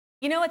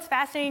You know what's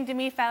fascinating to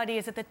me, Foudy,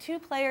 is that the two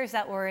players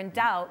that were in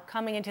doubt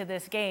coming into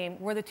this game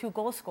were the two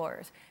goal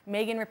scorers,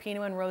 Megan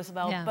Rapinoe and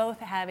Lavelle, both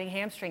having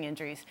hamstring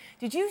injuries.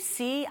 Did you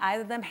see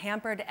either of them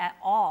hampered at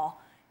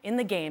all in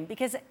the game?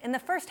 Because in the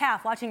first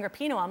half, watching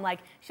Rapinoe, I'm like,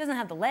 she doesn't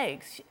have the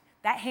legs.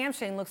 That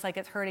hamstring looks like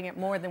it's hurting it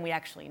more than we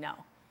actually know.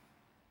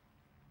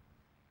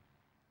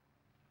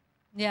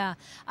 Yeah,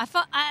 I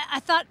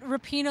thought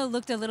Rapinoe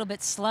looked a little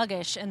bit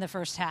sluggish in the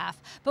first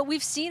half, but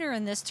we've seen her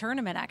in this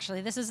tournament,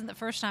 actually. This isn't the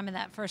first time in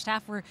that first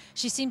half where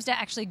she seems to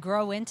actually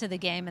grow into the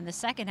game in the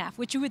second half,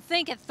 which you would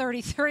think at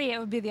 33 it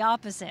would be the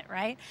opposite,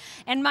 right?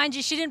 And mind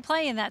you, she didn't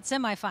play in that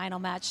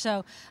semifinal match,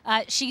 so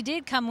she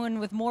did come in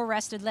with more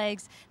rested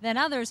legs than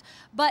others,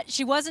 but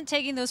she wasn't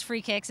taking those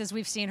free kicks as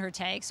we've seen her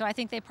take, so I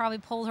think they probably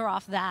pulled her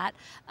off that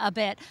a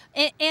bit.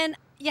 And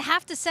you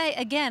have to say,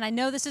 again, I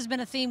know this has been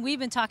a theme we've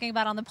been talking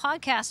about on the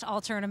podcast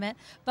all tournament,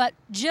 but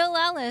Jill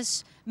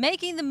Ellis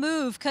making the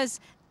move, because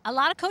a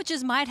lot of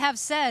coaches might have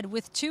said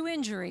with two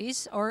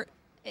injuries, or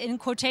in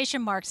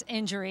quotation marks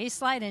injuries,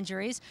 slight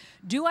injuries,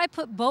 do I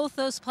put both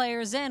those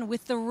players in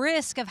with the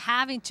risk of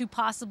having to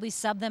possibly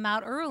sub them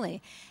out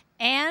early?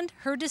 And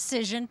her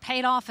decision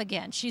paid off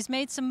again. She's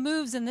made some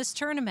moves in this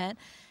tournament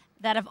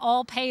that have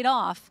all paid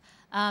off.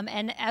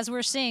 And as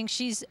we're seeing,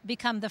 she's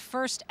become the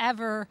first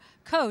ever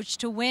coach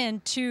to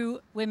win 2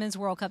 Women's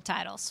World Cup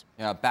titles.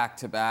 Yeah,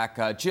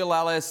 back-to-back. Jill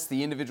Ellis,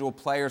 the individual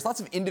players, lots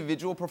of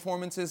individual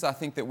performances I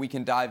think that we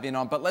can dive in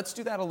on. But let's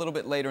do that a little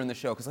bit later in the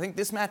show, because I think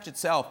this match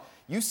itself,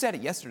 you said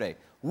it yesterday,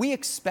 we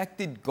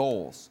expected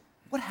goals.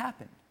 What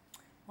happened?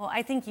 Well,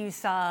 I think you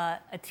saw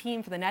a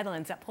team for the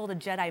Netherlands that pulled a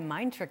Jedi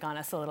mind trick on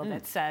us a little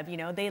bit, Seb. You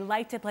know, they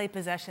like to play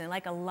possession. They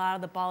like a lot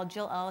of the ball.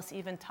 Jill Ellis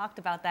even talked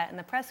about that in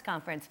the press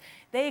conference.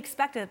 They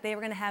expected that they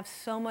were going to have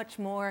so much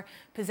more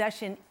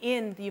possession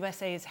in the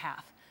USA's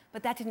half,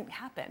 but that didn't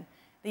happen.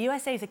 The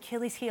USA's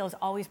Achilles heel is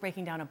always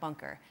breaking down a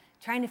bunker,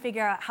 trying to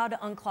figure out how to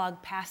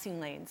unclog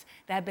passing lanes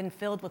that have been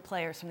filled with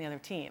players from the other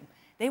team.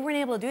 They weren't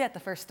able to do that the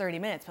first 30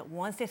 minutes, but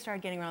once they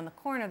started getting around the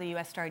corner, the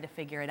U.S. started to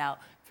figure it out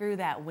through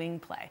that wing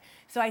play.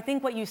 So I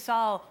think what you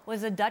saw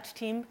was a Dutch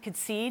team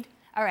concede.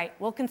 All right,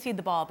 we'll concede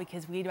the ball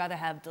because we'd rather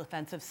have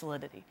defensive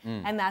solidity.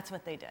 And that's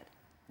what they did.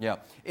 Yeah,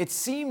 it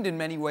seemed in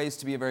many ways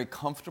to be a very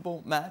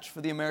comfortable match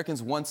for the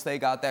Americans once they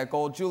got that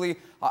goal. Julie,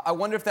 I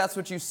wonder if that's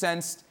what you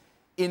sensed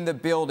in the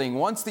building.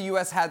 Once the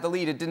U.S. had the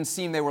lead, it didn't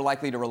seem they were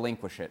likely to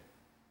relinquish it.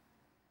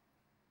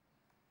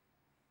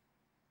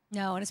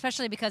 No, and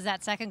especially because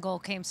that second goal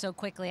came so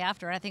quickly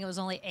after. I think it was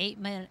only 8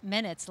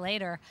 minutes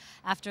later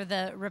after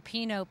the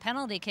Rapinoe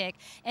penalty kick.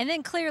 And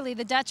then clearly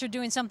the Dutch are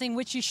doing something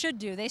which you should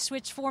do. They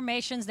switched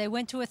formations. They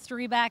went to a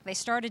 3-back. They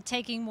started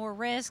taking more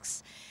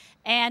risks.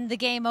 And the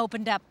game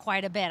opened up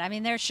quite a bit. I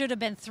mean, there should have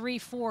been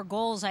 3-4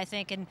 goals, I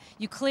think, and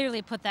you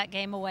clearly put that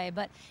game away.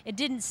 But it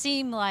didn't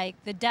seem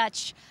like the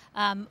Dutch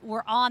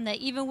were on that.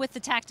 Even with the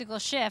tactical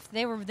shift,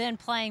 they were then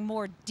playing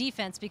more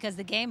defense because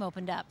the game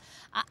opened up.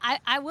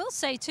 I will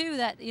say, too,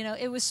 that, you know,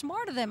 it was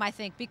smart of them, I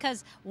think,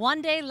 because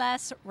 1 day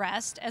less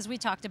rest, as we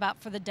talked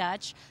about for the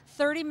Dutch,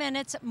 30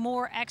 minutes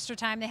more extra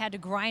time they had to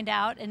grind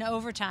out in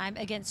overtime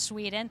against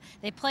Sweden.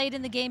 They played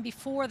in the game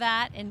before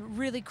that in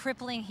really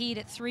crippling heat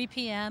at 3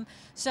 p.m.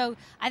 So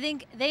I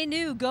think they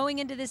knew going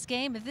into this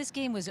game, if this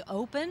game was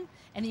open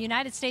and the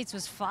United States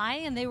was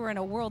flying, they were in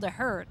a world of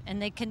hurt,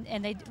 and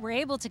they were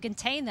able to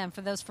contain them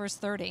for those first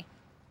 30.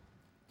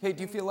 Kate,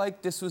 do you feel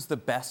like this was the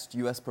best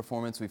U.S.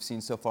 performance we've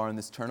seen so far in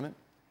this tournament?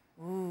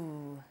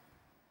 Ooh.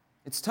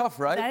 It's tough,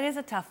 right? That is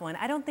a tough one.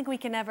 I don't think we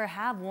can ever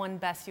have one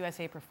best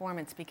USA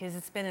performance because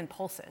it's been in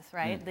pulses,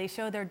 right? They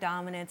show their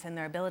dominance and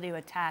their ability to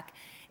attack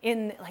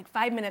in like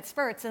 5-minute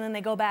spurts, and then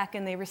they go back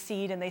and they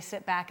recede and they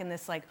sit back in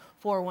this like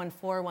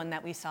 4-1-4-1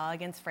 that we saw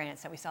against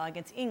France, that we saw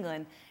against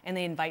England, and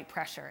they invite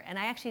pressure. And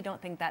I actually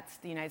don't think that's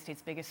the United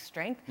States' biggest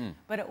strength,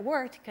 but it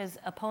worked because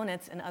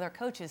opponents and other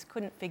coaches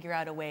couldn't figure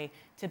out a way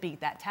to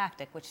beat that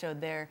tactic, which showed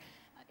their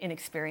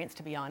inexperience,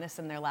 to be honest,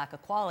 and their lack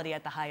of quality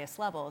at the highest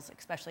levels,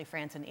 especially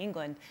France and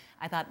England.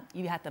 I thought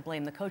you had to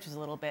blame the coaches a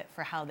little bit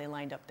for how they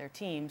lined up their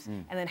teams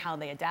and then how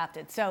they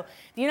adapted. So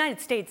the United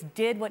States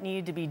did what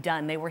needed to be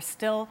done. They were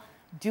still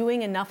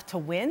doing enough to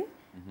win,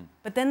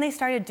 but then they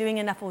started doing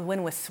enough to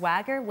win with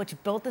swagger, which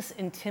built this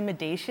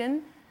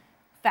intimidation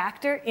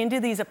factor into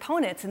these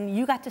opponents, and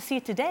you got to see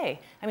it today.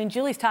 I mean,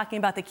 Julie's talking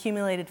about the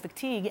accumulated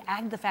fatigue,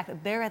 add the fact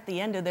that they're at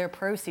the end of their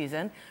pro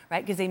season,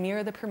 right, because they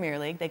mirror the Premier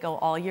League. They go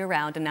all year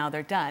round, and now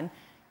they're done.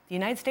 The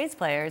United States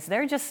players,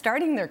 they're just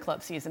starting their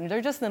club season. They're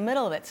just in the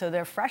middle of it, so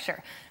they're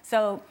fresher.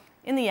 So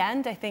in the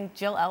end, I think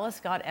Jill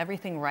Ellis got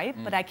everything right,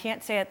 but I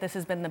can't say that this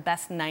has been the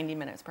best 90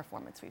 minutes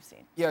performance we've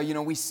seen. Yeah, you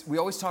know, we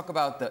always talk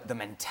about the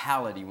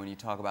mentality when you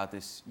talk about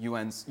this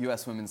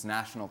U.S. women's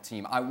national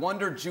team. I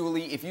wonder,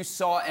 Julie, if you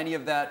saw any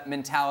of that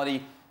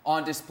mentality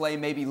on display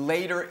maybe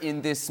later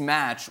in this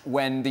match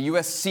when the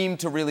U.S. seemed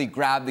to really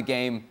grab the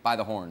game by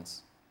the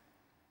horns.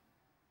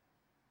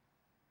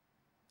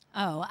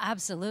 Oh,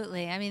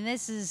 absolutely. I mean,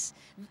 this is,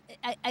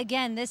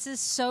 again, this is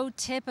so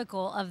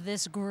typical of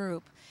this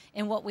group.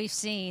 in what we've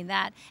seen,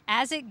 that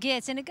as it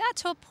gets, and it got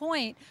to a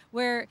point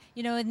where,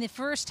 you know, in the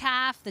first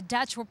half, the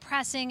Dutch were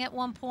pressing at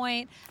one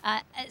point.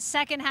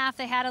 Second half,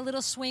 they had a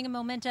little swing of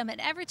momentum, and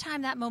every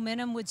time that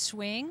momentum would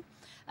swing,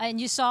 and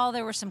you saw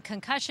there were some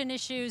concussion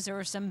issues, there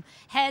were some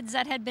heads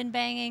that had been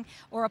banging,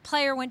 or a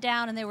player went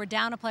down and they were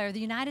down a player, the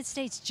United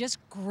States just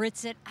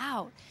grits it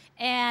out.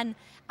 And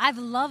I've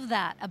loved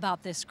that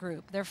about this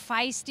group. They're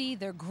feisty,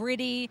 they're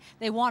gritty,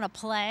 they want to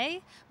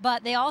play,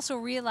 but they also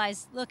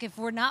realize, look, if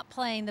we're not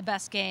playing the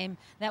best game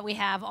that we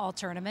have all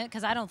tournament,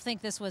 because I don't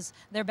think this was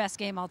their best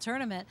game all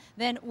tournament,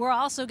 then we're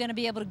also going to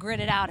be able to grit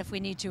it out if we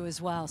need to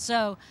as well.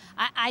 So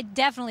I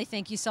definitely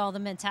think you saw the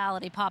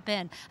mentality pop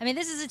in. I mean,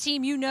 this is a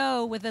team, you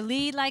know, with a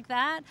lead like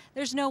that,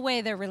 there's no way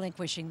they're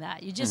relinquishing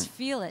that. You just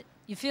feel it.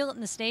 You feel it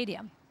in the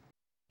stadium.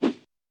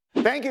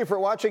 Thank you for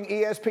watching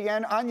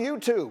ESPN on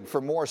YouTube. For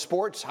more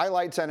sports,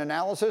 highlights, and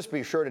analysis,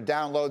 be sure to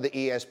download the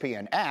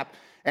ESPN app.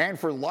 And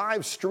for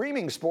live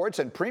streaming sports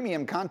and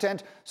premium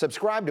content,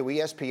 subscribe to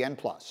ESPN+.